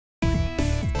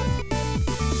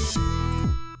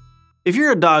If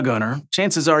you're a dog owner,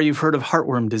 chances are you've heard of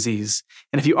heartworm disease.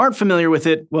 And if you aren't familiar with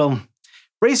it, well,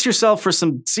 brace yourself for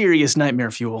some serious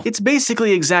nightmare fuel. It's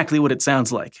basically exactly what it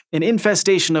sounds like. An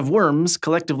infestation of worms,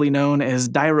 collectively known as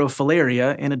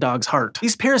dirofilaria, in a dog's heart.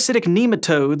 These parasitic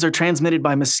nematodes are transmitted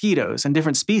by mosquitoes, and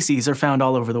different species are found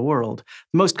all over the world.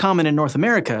 The most common in North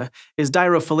America is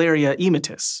Dirofilaria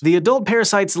immitis. The adult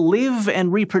parasites live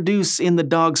and reproduce in the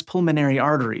dog's pulmonary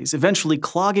arteries, eventually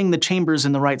clogging the chambers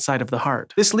in the right side of the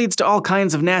heart. This leads to all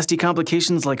kinds of nasty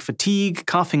complications like fatigue,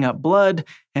 coughing up blood,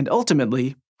 and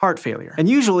ultimately, heart failure. And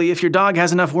usually, if your dog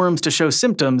has enough worms to show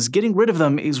symptoms, getting rid of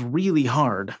them is really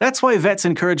hard. That's why vets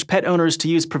encourage pet owners to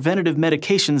use preventative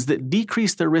medications that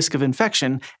decrease their risk of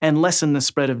infection and lessen the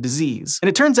spread of disease. And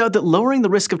it turns out that lowering the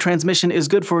risk of transmission is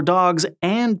good for dogs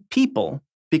and people,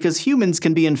 because humans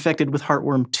can be infected with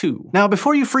heartworm too. Now,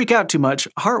 before you freak out too much,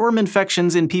 heartworm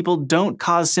infections in people don't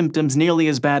cause symptoms nearly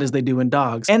as bad as they do in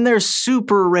dogs, and they're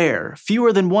super rare.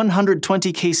 Fewer than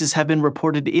 120 cases have been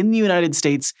reported in the United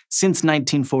States since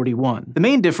 1941. The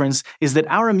main difference is that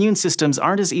our immune systems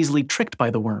aren't as easily tricked by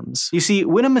the worms. You see,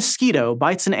 when a mosquito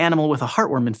bites an animal with a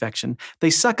heartworm infection, they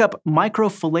suck up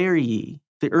microfilariae,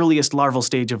 the earliest larval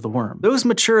stage of the worm. Those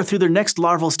mature through their next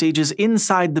larval stages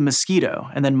inside the mosquito,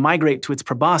 and then migrate to its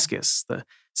proboscis, the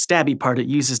stabby part it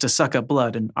uses to suck up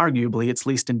blood, and arguably its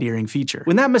least endearing feature.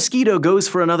 When that mosquito goes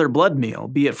for another blood meal,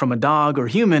 be it from a dog or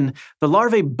human, the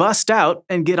larvae bust out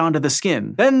and get onto the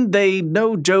skin. Then they,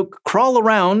 no joke, crawl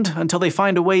around until they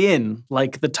find a way in,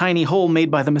 like the tiny hole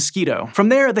made by the mosquito. From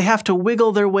there, they have to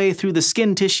wiggle their way through the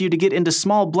skin tissue to get into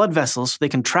small blood vessels so they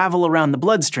can travel around the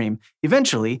bloodstream,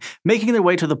 eventually making their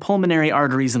way to the pulmonary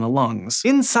arteries and the lungs.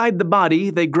 Inside the body,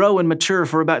 they grow and mature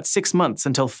for about 6 months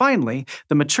until finally,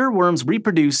 the mature worms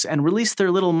reproduce and release their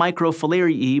little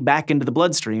microfilariae back into the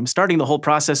bloodstream, starting the whole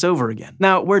process over again.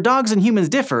 Now, where dogs and humans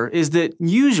differ is that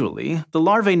usually the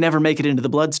larvae never make it into the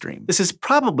bloodstream. This is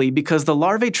probably because the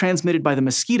larvae transmitted by the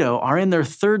mosquito are in their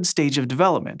third stage of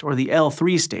development, or the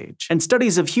L3 stage. And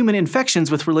studies of human infections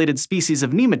with related species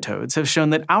of nematodes have shown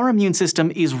that our immune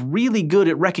system is really good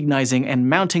at recognizing and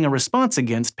mounting a response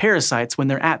against parasites when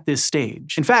they're at this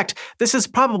stage. In fact, this is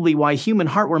probably why human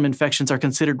heartworm infections are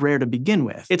considered rare to begin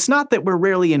with. It's not that we're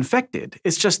rarely infected,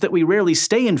 it's just that we rarely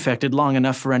stay infected long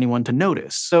enough for anyone to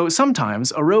notice. So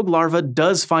sometimes a rogue larva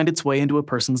does find its way into a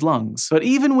person's lungs. But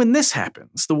even when this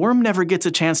happens, the worm never gets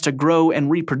a chance to grow and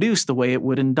reproduce the way it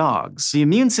would in dogs. The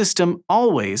immune system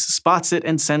always spots it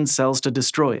and sends cells to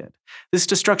destroy it. This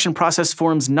destruction process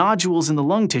forms nodules in the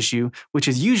lung tissue, which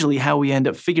is usually how we end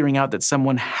up figuring out that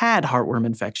someone had heartworm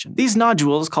infection. These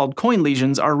nodules, called coin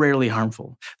lesions, are rarely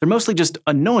harmful. They're mostly just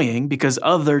annoying because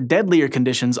other deadlier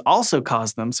conditions also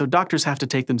cause them, so doctors have to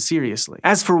take them seriously.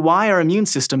 As for why our immune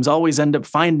systems always end up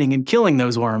finding and killing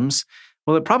those worms,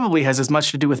 well, it probably has as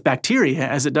much to do with bacteria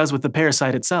as it does with the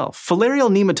parasite itself. Filarial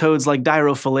nematodes like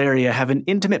Dirofilaria have an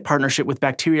intimate partnership with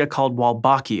bacteria called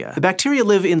Wolbachia. The bacteria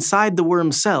live inside the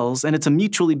worm's cells, and it's a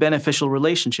mutually beneficial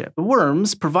relationship. The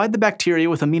worms provide the bacteria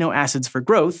with amino acids for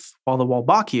growth, while the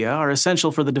Wolbachia are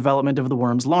essential for the development of the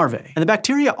worm's larvae. And the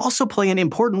bacteria also play an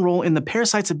important role in the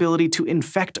parasite's ability to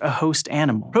infect a host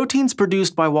animal. Proteins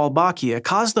produced by Wolbachia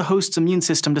cause the host's immune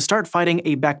system to start fighting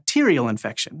a bacterial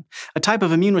infection, a type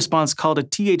of immune response called a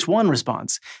Th1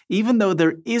 response, even though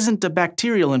there isn't a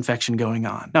bacterial infection going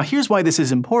on. Now here's why this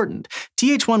is important.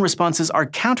 Th1 responses are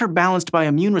counterbalanced by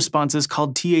immune responses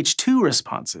called Th2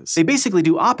 responses. They basically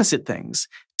do opposite things.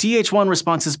 Th1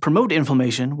 responses promote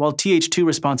inflammation, while Th2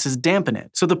 responses dampen it.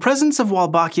 So the presence of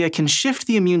Wolbachia can shift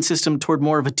the immune system toward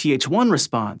more of a Th1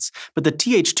 response, but the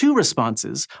Th2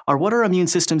 responses are what our immune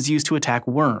systems use to attack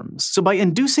worms. So by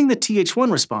inducing the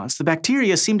Th1 response, the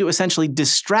bacteria seem to essentially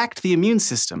distract the immune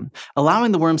system,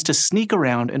 allowing the worms to sneak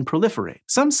around and proliferate.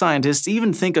 Some scientists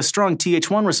even think a strong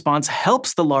Th1 response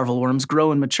helps the larval worms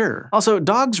grow and mature. Also,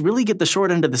 dogs really get the short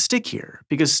end of the stick here,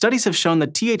 because studies have shown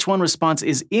that Th1 response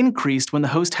is increased when the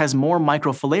host has more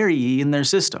microfilariae in their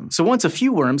system. So once a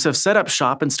few worms have set up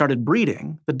shop and started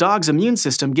breeding, the dog's immune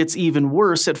system gets even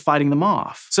worse at fighting them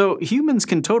off. So humans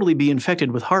can totally be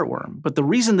infected with heartworm, but the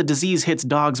reason the disease hits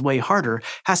dogs way harder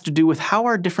has to do with how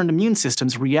our different immune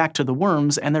systems react to the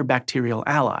worms and their bacterial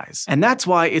allies. And that's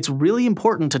why it's really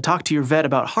important to talk to your vet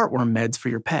about heartworm meds for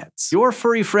your pets. Your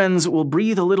furry friends will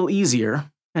breathe a little easier,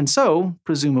 and so,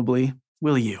 presumably,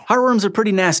 will you. Heartworms are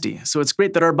pretty nasty, so it's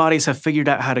great that our bodies have figured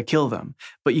out how to kill them.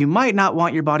 But you might not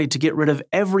want your body to get rid of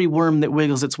every worm that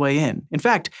wiggles its way in. In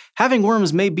fact, having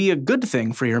worms may be a good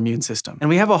thing for your immune system. And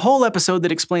we have a whole episode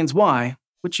that explains why,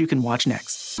 which you can watch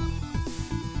next.